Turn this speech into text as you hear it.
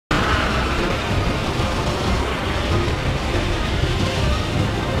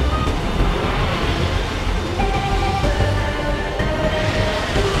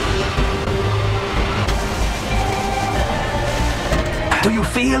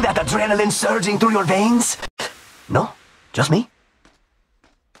feel that adrenaline surging through your veins? No? Just me?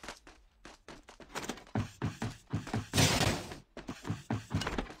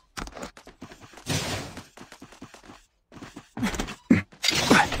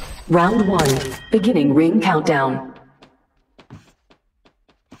 Round 1. Beginning ring countdown.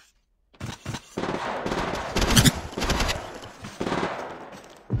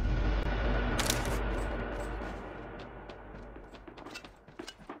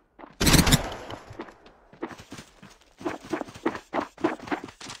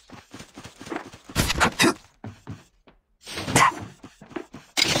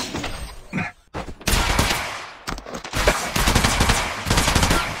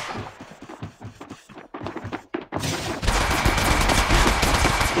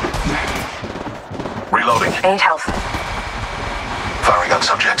 Reloading. 8 health. Firing on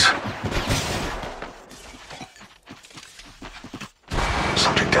subjects.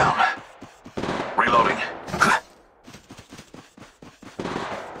 Subject down. Reloading.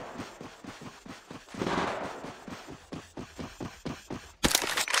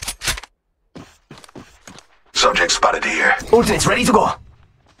 Subject spotted here. Ultimate's ready to go.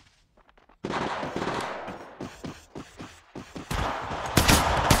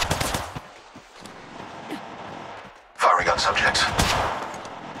 Firing on subjects.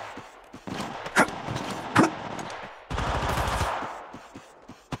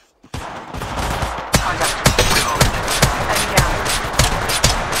 Contact. Enemy down.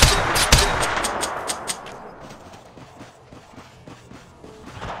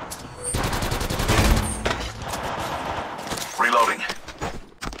 Reloading.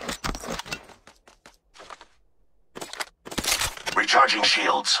 Recharging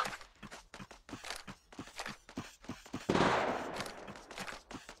shields.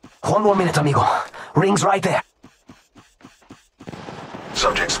 One more minute, amigo. Ring's right there.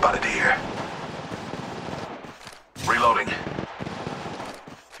 Subject spotted here. Reloading.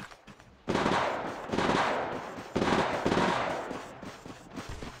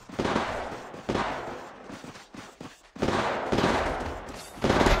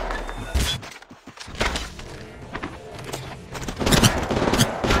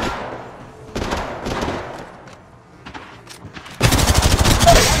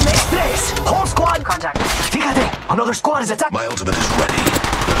 Next place! Whole squad! Contact. Fíjate! Another squad is attacking! My ultimate is ready.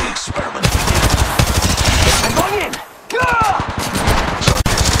 Let the experiment begin. I'm going in! Ah!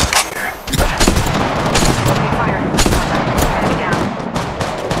 Subject here. Opening fire. Contact. Enemy down.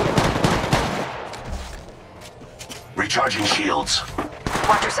 Recharging shields.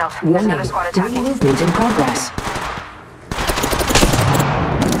 Watch yourself. There's Warning. another squad attacking. Movement in progress.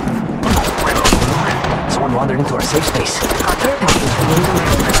 Someone wandered into our safe space. Care package being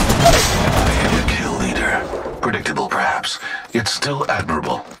delivered. I am the kill leader. Predictable, perhaps, yet still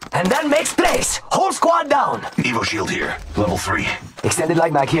admirable. And that makes place! Whole squad down! Evo shield here. Level 3. Extended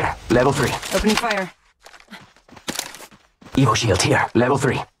light mag here. Level 3. Opening fire. Evo shield here. Level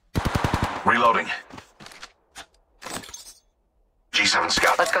 3. Reloading. G7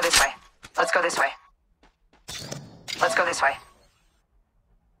 scout. Let's go this way. Let's go this way. Let's go this way.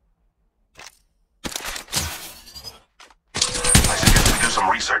 I suggest we do some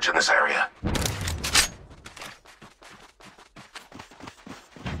research in this area.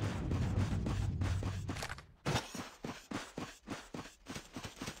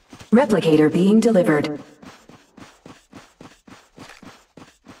 Replicator being delivered.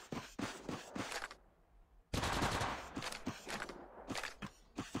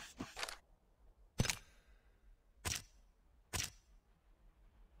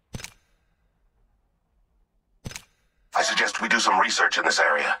 I suggest we do some research in this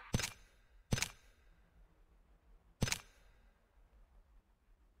area.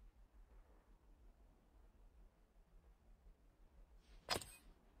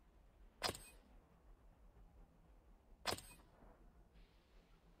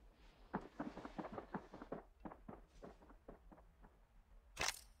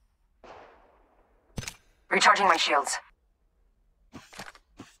 Recharging my shields.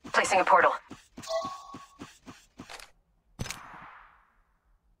 Placing a portal.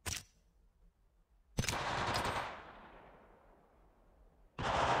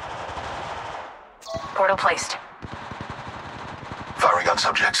 Portal placed. Firing on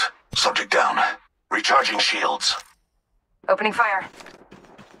subjects. Subject down. Recharging shields. Opening fire.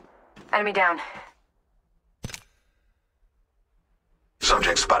 Enemy down.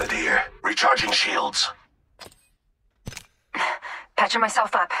 Subject spotted here. Recharging shields. Patching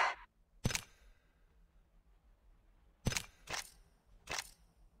myself up.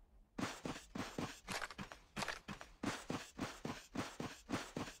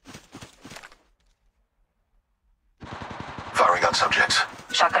 on subjects.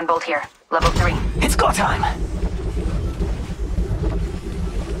 Shotgun bolt here. Level 3. It's go time!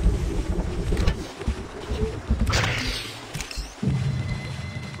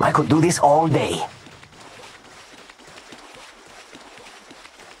 I could do this all day.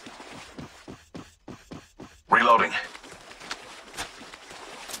 Reloading.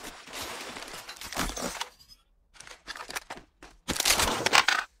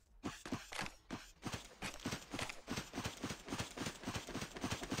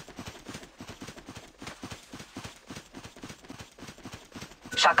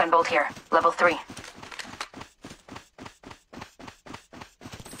 Shotgun bolt here. Level 3.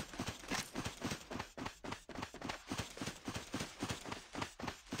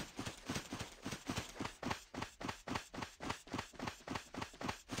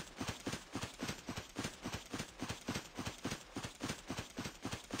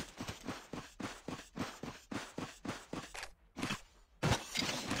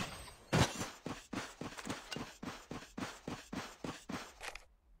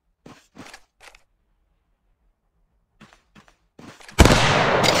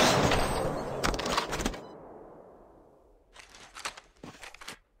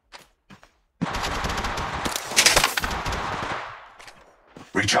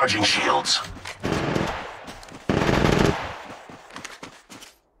 Recharging shields.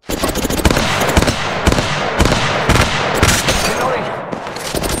 Reloading!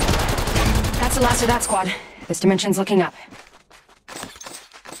 That's the last of that squad. This dimension's looking up.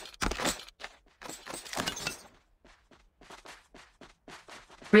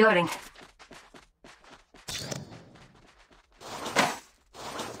 Reloading.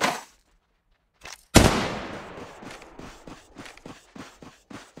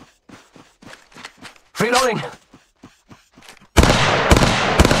 Reloading!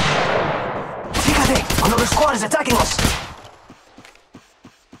 Fíjate! Another squad is attacking us!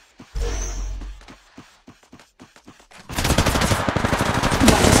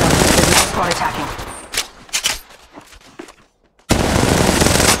 Watch yourself. There's another squad attacking.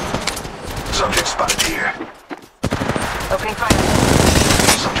 Subject spotted here. Opening fire.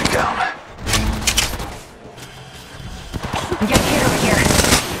 Subject down. I'm getting hit over here.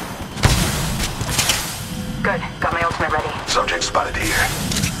 Good. Got my ultimate ready. Subject spotted here.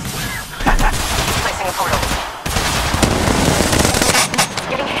 Placing a portal.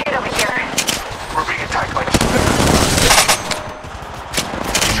 Getting hit over here. We're being attacked by...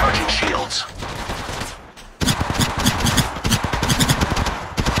 Recharging shields.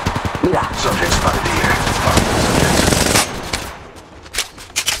 Mira! Subject spotted here.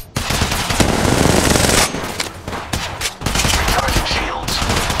 Recharging shields.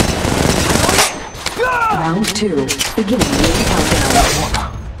 Round 2. Beginning ring countdown.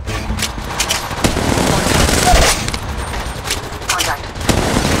 Contact.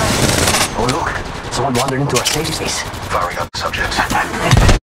 Oh look! Someone wandered into our safe space. Firing up subjects.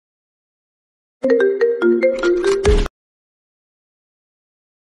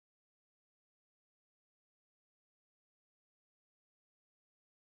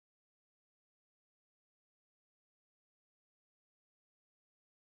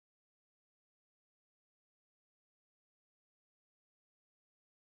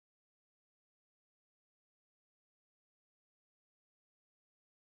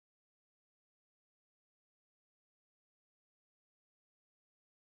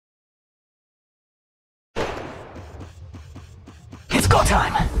 It's go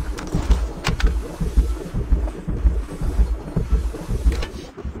time!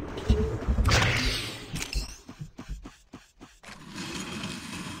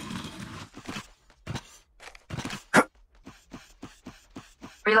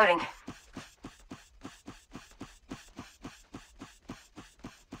 Reloading.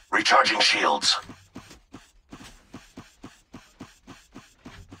 Recharging shields.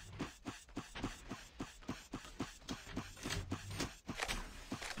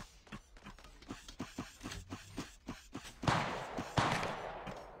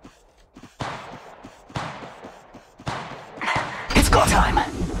 It's go time!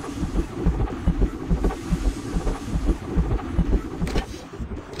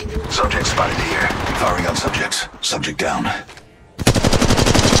 Subject spotted here. Firing on subjects. Subject down.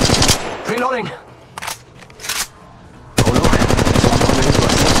 Reloading! Oh look! Someone wandered into our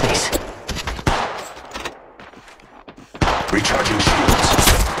safe space. Recharging shields.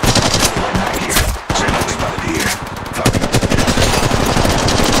 Back here. Subject spotted here. Firing on subjects.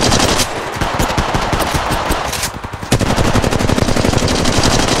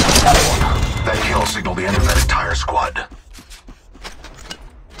 That kill signaled the end of that entire squad.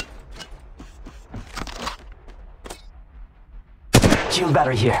 Shield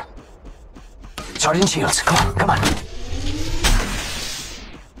battery here. Charging shields. Come on, come on.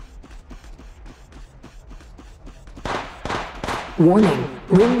 Warning.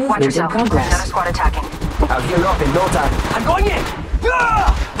 Ring Watch movement in yourself. Another progress. squad attacking. I'll heal up in no time. I'm going in!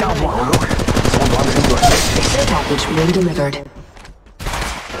 Ah! Down one. Oh, look. Someone wandered into our safe space. Care package being delivered.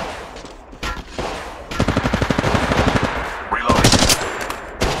 Reloading.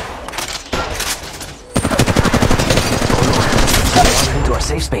 Someone wandered into our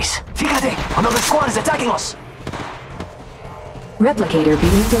safe space. Fíjate! Another squad is attacking us! Replicator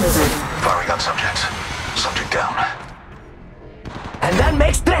being delivered. Firing on subjects. Subject down. And that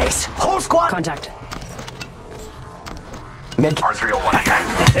makes tres! Whole squad! Contact. Mid. R301.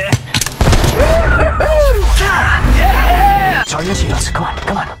 Charging shields. Come on,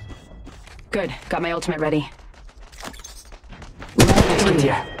 come on. Good. Got my ultimate ready. Round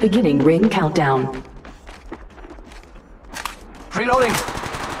 3. Beginning ring countdown. Reloading.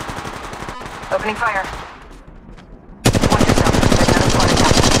 Opening fire. Watch yourself. There's another squad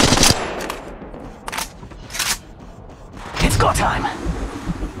attacking. It's go time.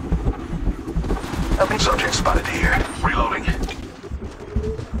 Opening. Subject spotted here. Reloading.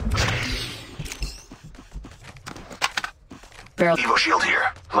 Barrel. Evo shield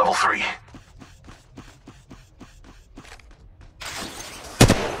here. Level 3.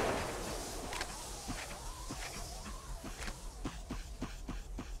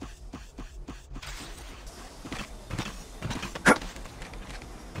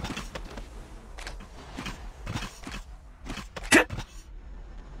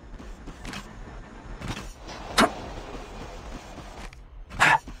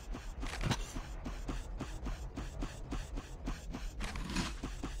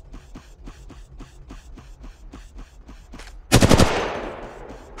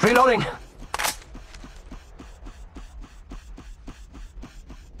 Reloading.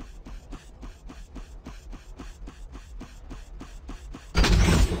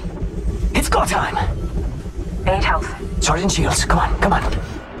 It's go time. 8 health. Charging shields. Come on, come on.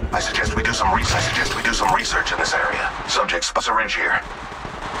 I suggest we do some research in this area. Subjects, syringe here.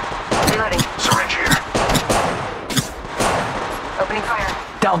 Reloading. Syringe here. Opening fire.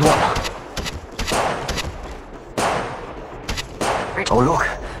 Down one. Oh look,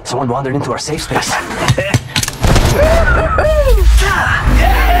 someone wandered into our safe space.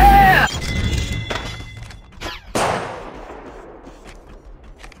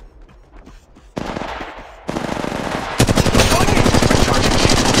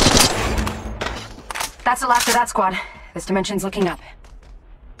 That's the last of that squad. This dimension's looking up.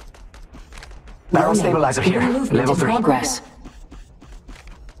 Barrel stabilizer here. Movement Level in 3. progress.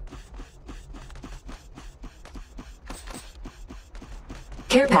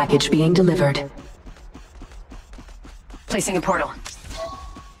 Care package being delivered. Placing a portal.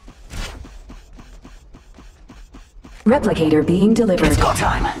 Replicator being delivered. It's go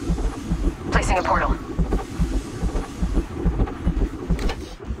time. Placing a portal.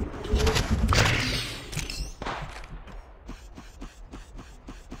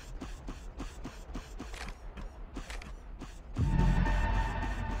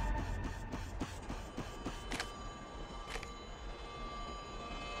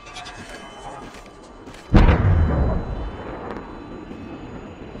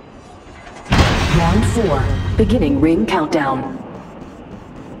 Round 4. Beginning ring countdown.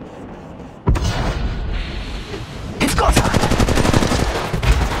 It's go time.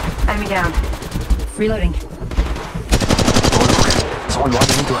 Enemy down. Reloading. Oh look, someone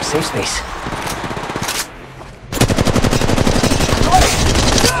wandered into our safe space.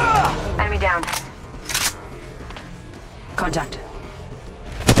 Enemy down. Contact.